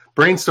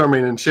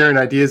brainstorming and sharing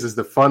ideas is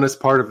the funnest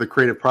part of the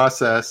creative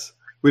process,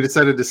 we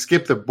decided to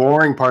skip the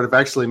boring part of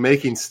actually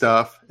making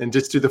stuff and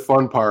just do the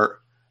fun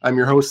part. I'm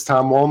your host,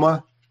 Tom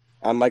Wolma.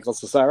 I'm Michael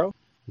Cesaro.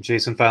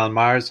 Jason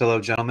Fallon-Myers. Hello,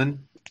 gentlemen.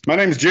 My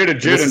name's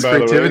Jaden. This is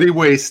Creativity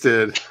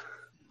Wasted.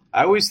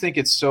 I always think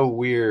it's so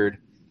weird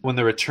when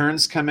the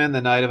returns come in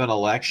the night of an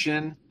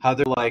election, how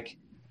they're like,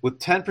 with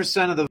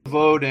 10% of the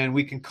vote and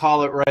we can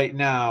call it right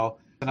now.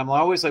 And I'm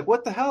always like,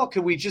 what the hell?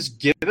 Can we just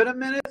give it a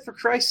minute, for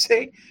Christ's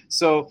sake?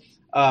 So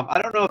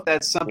I don't know if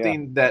that's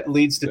something that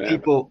leads to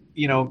people,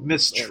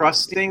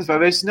 mistrusting things,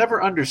 but I just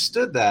never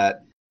understood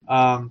that.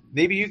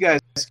 Maybe you guys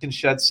can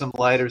shed some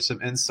light or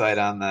some insight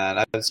on that.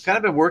 I've kind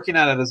of been working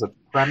on it as a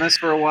premise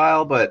for a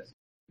while, but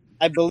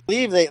I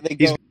believe they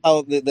go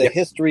out the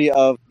history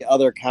of the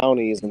other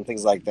counties and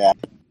things like that.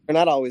 They're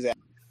not always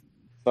accurate.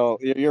 So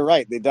you're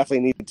right. They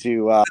definitely need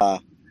to,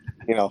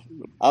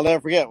 I'll never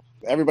forget.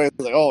 Everybody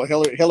was like, oh,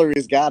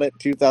 Hillary's got it,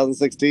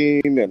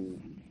 2016.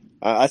 And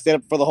I stayed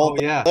up for the whole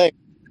thing.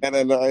 And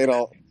then,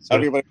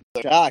 everybody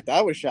was shocked.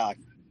 I was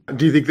shocked.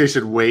 Do you think they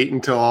should wait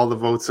until all the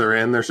votes are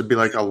in? There should be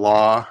like a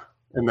law,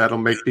 and that'll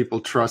make people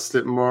trust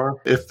it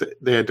more if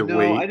they had to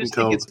wait until... I just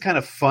think it's kind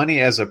of funny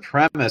as a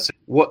premise.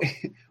 What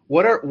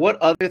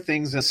other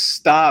things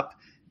stop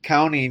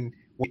counting?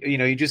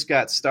 You just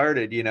got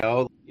started,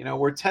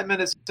 we're 10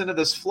 minutes into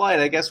this flight.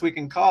 I guess we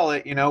can call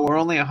it, we're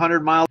only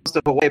 100 miles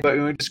away, but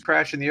we just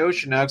crash in the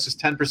ocean now because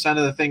 10%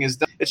 of the thing is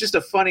done. It's just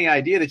a funny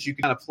idea that you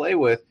can kind of play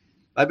with.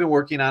 I've been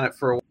working on it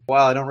for a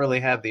while. I don't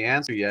really have the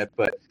answer yet,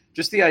 but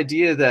just the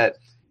idea that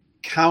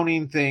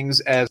counting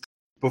things as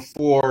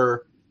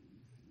before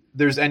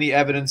there's any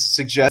evidence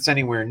suggests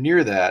anywhere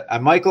near that.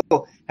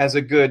 Michael has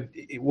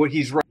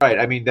he's right.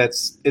 I mean,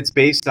 it's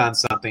based on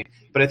something.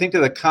 But I think to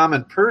the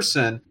common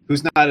person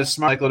who's not as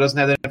smart, Michael doesn't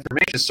have that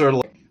information, it's sort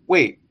of like,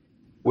 wait,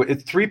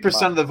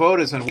 3% of the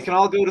vote is in, we can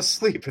all go to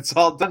sleep. It's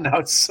all done now.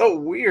 It's so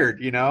weird,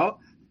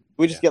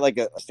 We just get like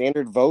a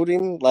standard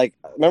voting. Like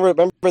remember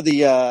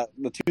the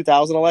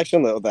 2000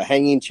 election, the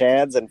hanging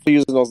chads and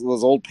using those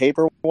old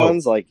paper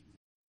ones. Like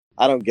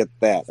I don't get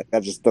that. Like,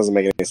 that just doesn't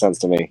make any sense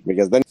to me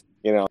because then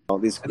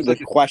the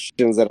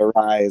questions that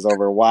arise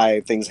over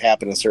why things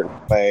happen a certain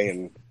way,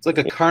 and it's like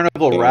a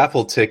carnival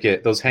raffle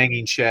ticket. Those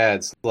hanging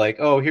chads, like,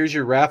 oh, here's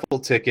your raffle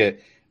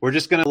ticket. We're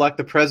just going to elect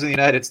the president of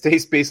the United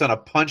States based on a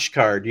punch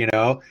card,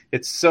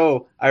 It's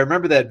so... I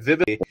remember that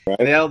vividly. Right.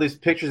 They had all these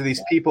pictures of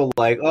these people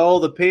like, oh,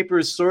 the paper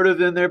is sort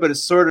of in there, but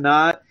it's sort of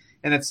not.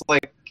 And it's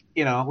like,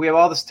 we have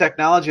all this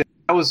technology.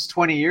 That was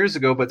 20 years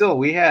ago, but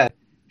still,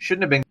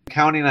 shouldn't have been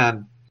counting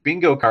on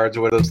bingo cards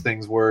or what those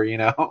things were,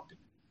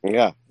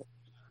 Yeah,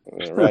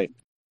 right.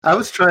 I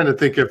was trying to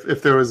think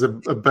if there was a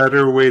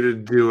better way to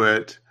do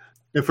it.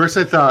 At first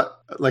I thought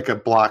like a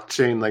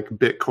blockchain, like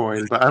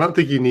Bitcoin, but I don't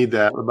think you need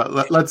that.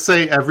 But let's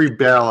say every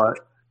ballot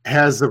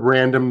has a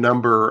random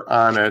number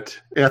on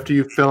it. After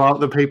you fill out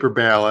the paper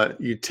ballot,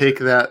 you take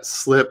that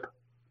slip,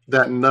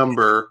 that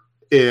number,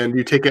 and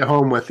you take it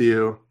home with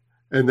you.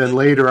 And then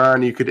later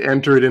on, you could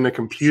enter it in a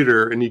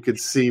computer and you could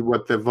see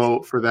what the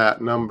vote for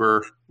that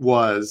number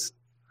was.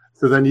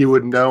 So then you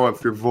would know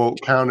if your vote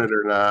counted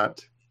or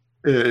not.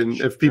 And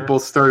if people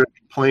started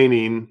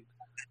complaining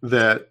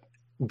that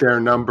their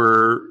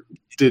number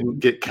didn't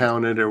get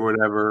counted or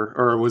whatever,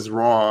 or it was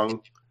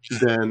wrong,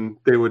 then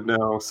they would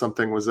know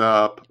something was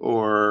up.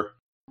 Or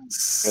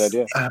good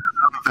idea. I don't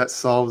know if that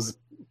solves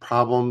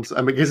problems.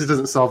 I guess it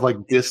doesn't solve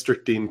like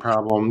districting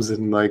problems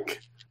and like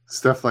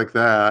stuff like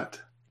that.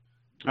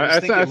 I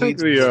think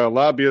the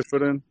lobbyists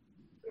put in.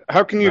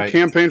 How can you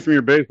campaign from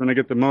your basement and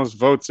get the most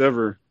votes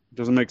ever? It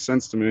doesn't make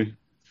sense to me.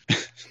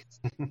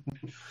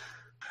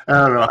 I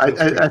don't know.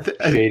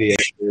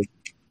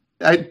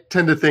 I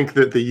tend to think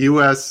that the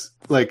U.S.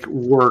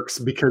 works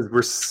because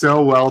we're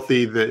so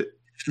wealthy that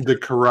the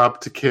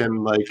corrupt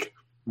can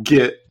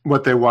get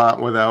what they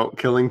want without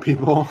killing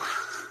people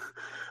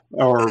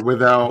or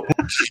without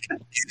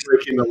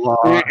breaking the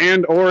law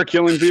or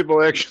killing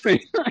people.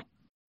 Actually,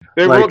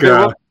 they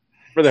will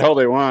for the hell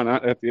they want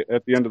at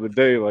the end of the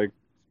day.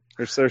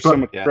 There's so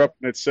much corrupt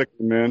and it's sick,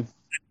 man.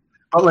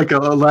 But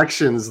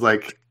elections, I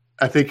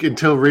think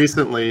until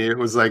recently it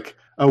was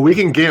we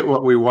can get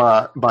what we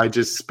want by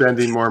just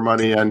spending more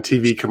money on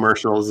TV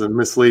commercials and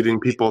misleading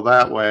people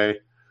that way.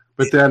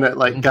 But then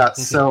it got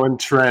so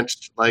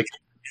entrenched,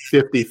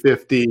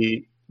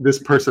 50-50, this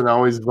person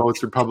always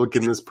votes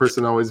Republican, this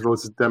person always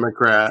votes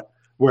Democrat,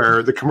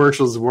 where the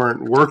commercials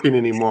weren't working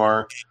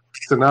anymore.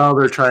 So now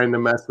they're trying to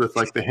mess with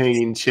the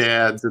hanging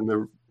chads and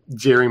the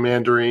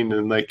gerrymandering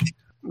and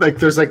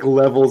there's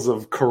levels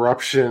of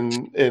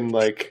corruption and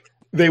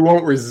they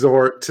won't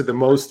resort to the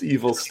most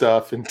evil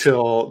stuff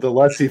until the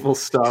less evil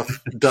stuff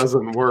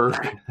doesn't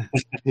work,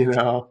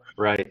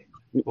 Right.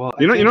 Well,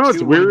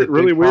 what's weird,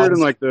 really weird in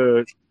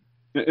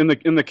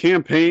the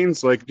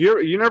campaigns,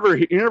 you never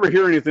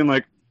hear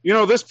anything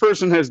this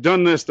person has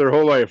done this their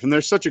whole life and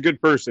they're such a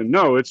good person.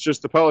 No, it's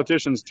just the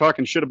politicians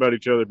talking shit about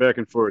each other back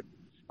and forth.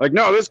 Like,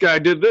 no, this guy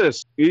did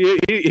this.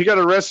 He got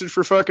arrested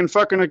for fucking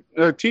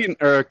a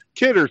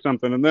kid or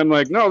something. And then,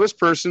 like, no, this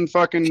person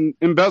fucking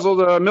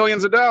embezzled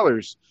millions of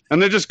dollars.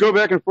 And they just go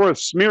back and forth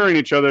smearing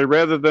each other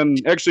rather than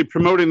actually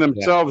promoting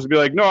themselves. Be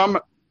like, no,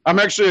 I'm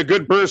actually a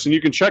good person.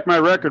 You can check my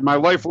record, my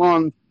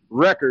lifelong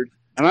record,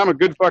 and I'm a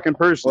good fucking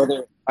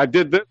person. I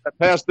did this. I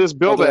passed this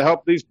bill that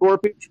helped these poor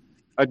people.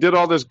 I did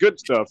all this good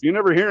stuff. You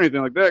never hear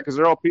anything like that because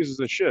they're all pieces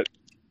of shit.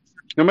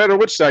 No matter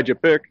which side you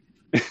pick.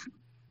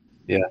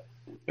 Yeah.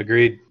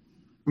 Agreed.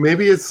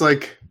 Maybe it's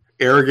like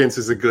arrogance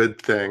is a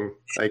good thing.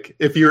 Like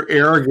if you're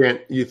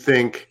arrogant, you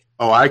think,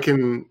 oh, I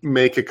can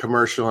make a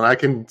commercial and I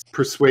can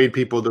persuade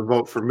people to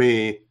vote for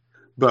me.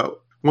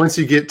 But once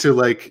you get to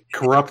like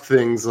corrupt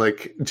things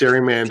like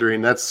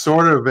gerrymandering, that's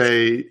sort of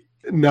a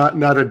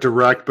not a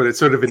direct, but it's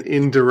sort of an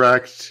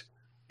indirect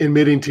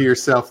admitting to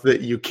yourself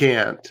that you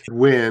can't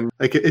win.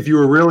 Like if you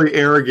were really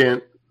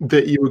arrogant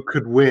that you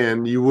could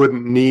win, you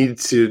wouldn't need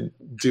to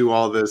do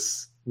all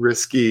this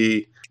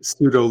risky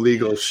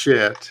pseudo-legal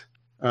shit.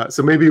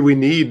 So maybe we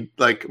need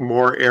like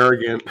more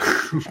arrogant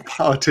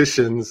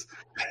politicians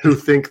who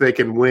think they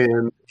can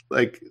win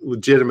like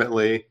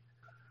legitimately.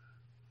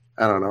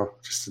 I don't know,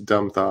 just a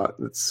dumb thought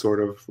that's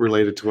sort of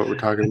related to what we're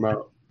talking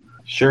about.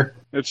 Sure.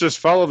 It's just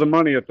follow the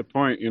money at the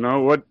point, you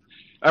know. What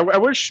I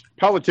wish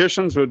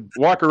politicians would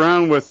walk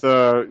around with,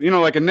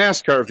 like a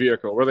NASCAR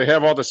vehicle where they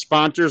have all the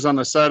sponsors on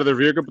the side of their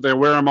vehicle, but they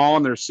wear them all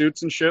in their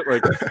suits and shit.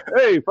 Like,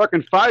 hey,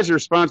 fucking Pfizer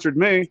sponsored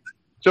me.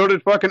 So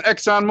did fucking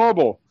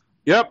ExxonMobil.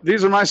 Yep,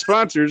 these are my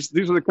sponsors.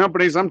 These are the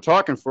companies I'm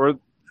talking for.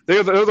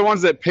 They're the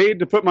ones that paid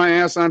to put my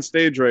ass on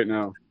stage right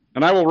now.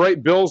 And I will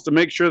write bills to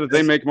make sure that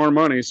they make more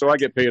money, so I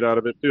get paid out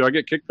of it, too. I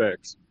get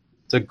kickbacks.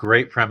 It's a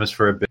great premise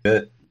for a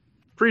bit.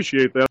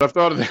 Appreciate that. I've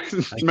thought of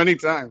that many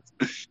times.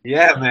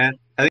 Yeah, man.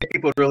 I think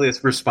people really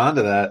respond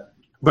to that.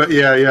 But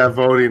yeah,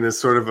 voting is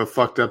sort of a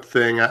fucked up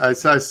thing. I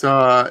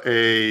saw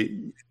a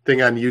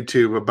thing on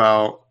YouTube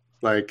about,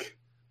 like,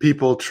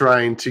 people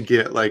trying to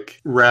get like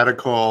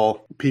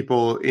radical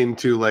people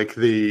into like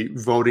the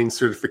voting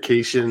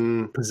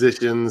certification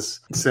positions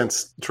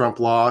since Trump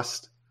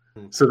lost.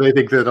 So they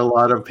think that a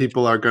lot of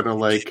people are going to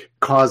like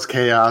cause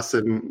chaos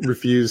and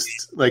refuse,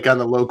 like on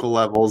the local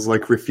levels,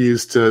 like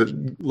refuse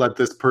to let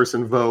this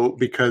person vote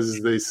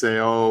because they say,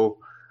 oh,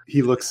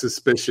 he looks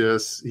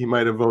suspicious. He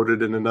might have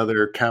voted in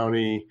another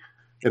county.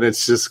 And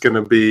it's just going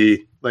to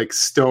be like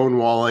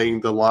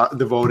stonewalling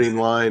the voting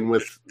line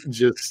with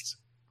just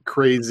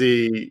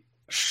crazy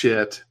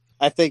shit.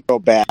 I think go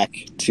back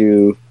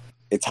to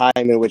a time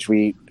in which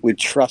we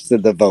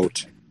trusted the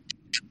vote,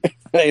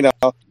 and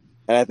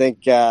I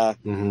think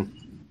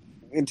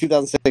in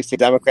 2016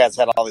 Democrats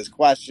had all these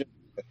questions,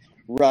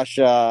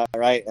 Russia,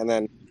 right, and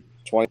then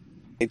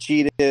they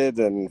cheated,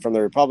 and from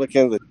the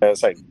Republicans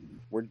it's like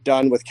we're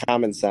done with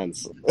common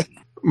sense.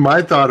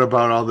 My thought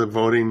about all the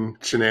voting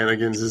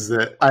shenanigans is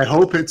that I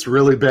hope it's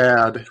really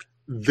bad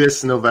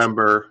this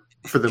November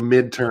for the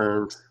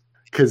midterms.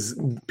 Because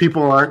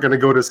people aren't going to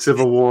go to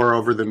civil war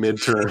over the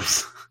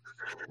midterms.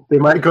 They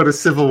might go to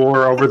civil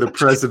war over the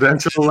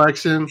presidential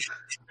election,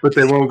 but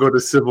they won't go to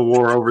civil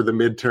war over the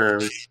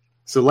midterms.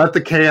 So let the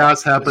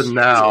chaos happen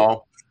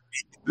now.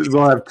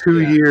 We'll have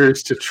 2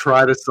 years to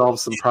try to solve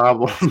some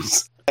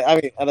problems. I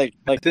mean,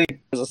 I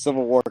think there's a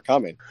civil war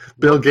coming.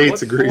 Bill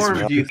Gates agrees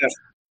with me.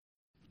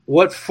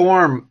 What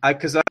form?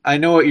 Because I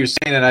know what you're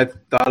saying, and I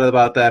thought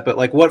about that. But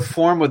like, what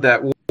form would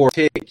that war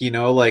take?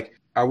 Like.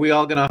 Are we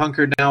all going to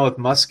hunker down with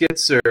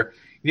muskets, or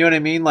you know what I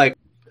mean? Like,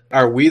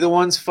 are we the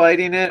ones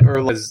fighting it,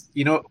 or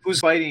who's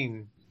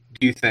fighting?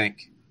 Do you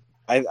think?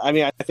 I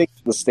mean, I think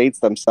the states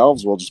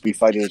themselves will just be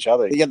fighting each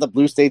other. You got the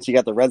blue states, you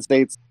got the red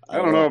states. I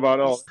don't know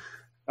about all.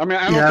 I mean,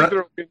 I don't think there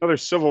will be another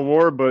civil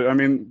war, but I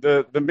mean,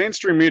 the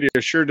mainstream media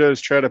sure does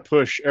try to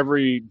push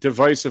every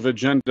divisive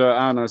agenda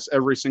on us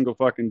every single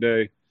fucking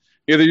day.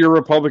 Either you're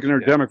Republican or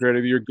Democrat,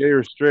 either you're gay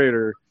or straight,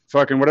 or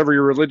fucking whatever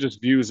your religious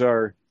views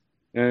are.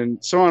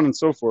 And so on and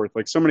so forth.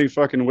 Like so many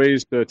fucking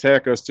ways to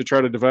attack us, to try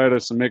to divide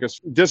us and make us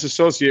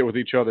disassociate with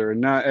each other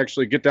and not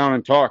actually get down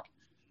and talk.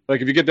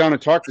 Like if you get down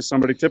and talk to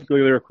somebody,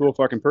 typically they're a cool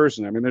fucking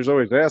person. I mean, there's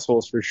always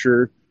assholes for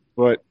sure,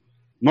 but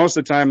most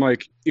of the time,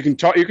 like you can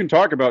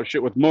talk about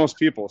shit with most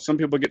people. Some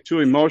people get too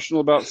emotional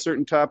about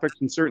certain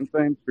topics and certain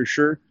things for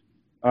sure.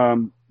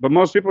 But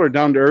most people are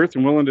down to earth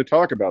and willing to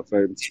talk about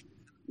things.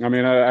 I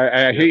mean,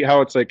 I hate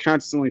how it's like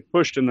constantly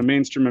pushed in the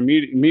mainstream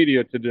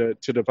media to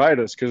divide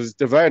us, because it's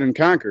divide and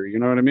conquer. You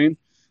know what I mean?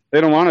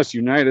 They don't want us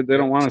united. They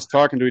don't want us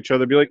talking to each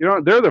other. Be like,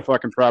 they're the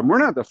fucking problem. We're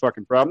not the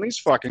fucking problem. These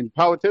fucking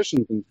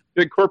politicians and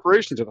big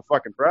corporations are the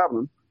fucking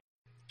problem.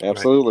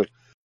 Absolutely.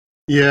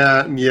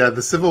 Yeah.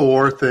 The Civil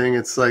War thing.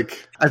 It's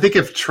like, I think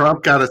if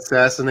Trump got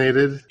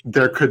assassinated,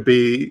 there could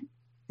be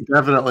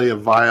definitely a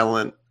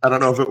violent, I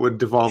don't know if it would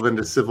devolve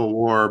into civil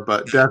war,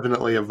 but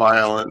definitely a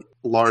violent,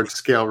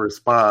 large-scale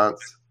response.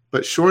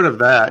 But short of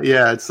that,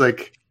 yeah, it's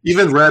like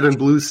even red and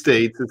blue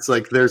states, it's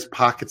like there's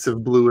pockets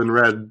of blue and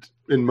red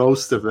in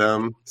most of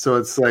them. So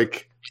it's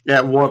like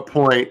at what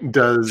point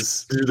do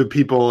the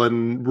people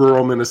in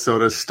rural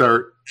Minnesota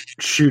start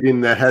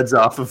shooting the heads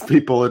off of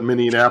people in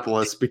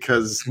Minneapolis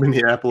because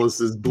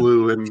Minneapolis is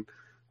blue and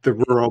the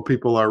rural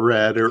people are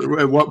red? Or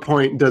at what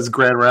point does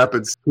Grand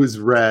Rapids, who's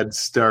red,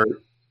 start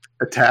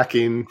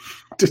attacking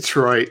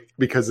Detroit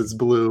because it's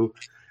blue?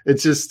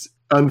 It's just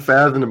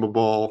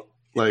unfathomable.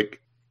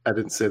 Like, I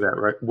didn't say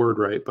that word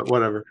right, but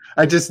whatever.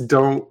 I just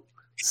don't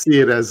see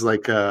it as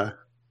like a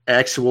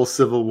actual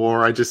civil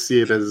war. I just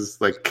see it as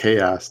like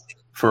chaos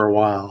for a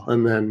while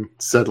and then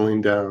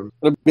settling down.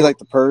 It'd be like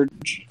the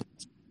Purge.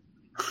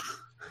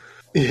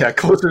 Yeah,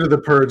 closer to the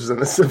Purge than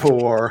the Civil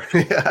War.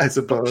 Yeah, I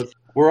suppose.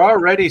 We're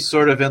already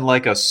sort of in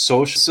like a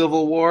social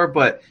civil war,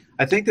 but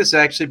I think this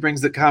actually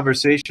brings the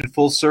conversation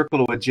full circle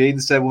to what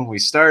Jaden said when we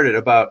started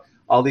about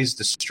all these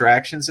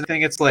distractions and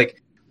things. It's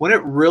like when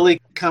it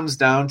really comes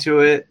down to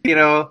it, you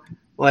know,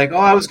 like, oh,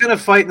 I was going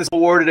to fight in this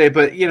war today,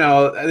 but, you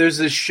know, there's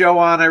this show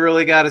on I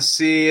really got to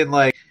see, and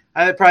like,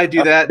 I'd probably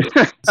do that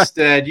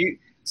instead.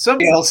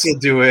 Somebody else will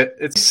do it.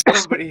 It's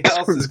somebody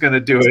else is going to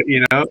do it,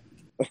 you know?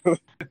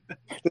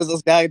 There's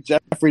this guy,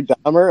 Jeffrey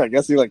Dahmer. I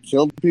guess he like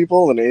killed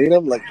people and ate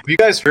them. Like, have you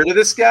guys heard of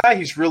this guy?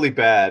 He's really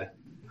bad.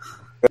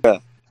 Yeah.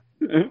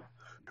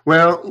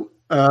 Well,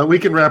 we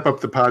can wrap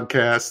up the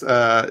podcast.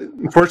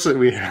 Unfortunately,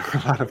 we have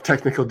a lot of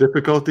technical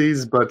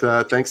difficulties, but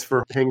thanks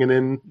for hanging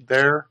in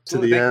there to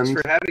the end.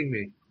 Thanks for having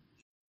me.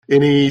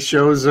 Any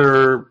shows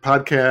or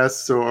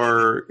podcasts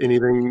or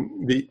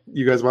anything that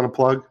you guys want to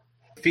plug?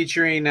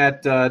 Featuring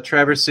at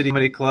Traverse City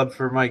Comedy Club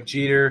for Mike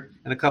Jeter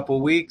in a couple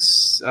of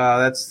weeks.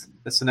 That's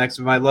the next.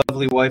 My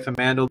lovely wife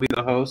Amanda will be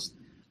the host.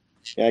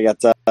 Yeah, I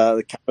got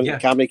the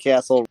Comedy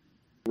Castle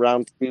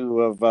round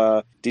 2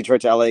 of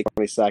Detroit to LA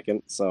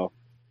 22nd. So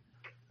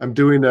I'm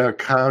doing a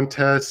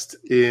contest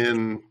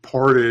in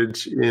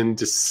Portage in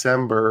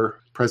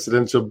December,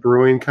 Presidential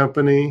Brewing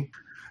Company.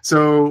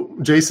 So,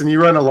 Jason,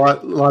 you run a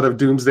lot of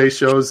Doomsday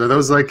shows. Are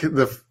those like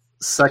the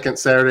second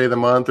Saturday of the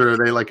month, or are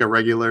they like a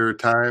regular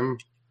time?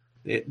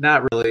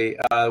 Not really.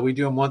 We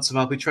do them once a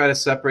month. We try to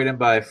separate them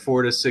by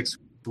 4 to 6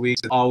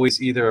 weeks.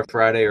 Always either a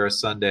Friday or a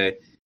Sunday.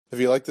 If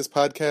you like this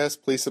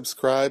podcast, please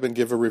subscribe and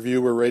give a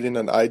review or rating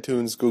on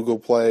iTunes, Google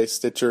Play,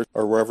 Stitcher,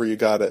 or wherever you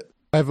got it.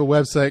 I have a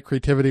website,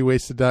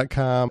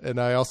 creativitywasted.com, and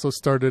I also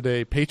started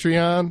a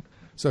Patreon.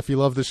 So if you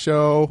love the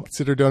show,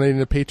 consider donating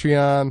to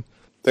Patreon.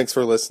 Thanks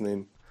for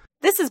listening.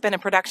 This has been a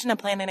production of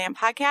Planet Amp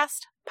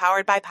Podcast,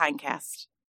 powered by Pinecast.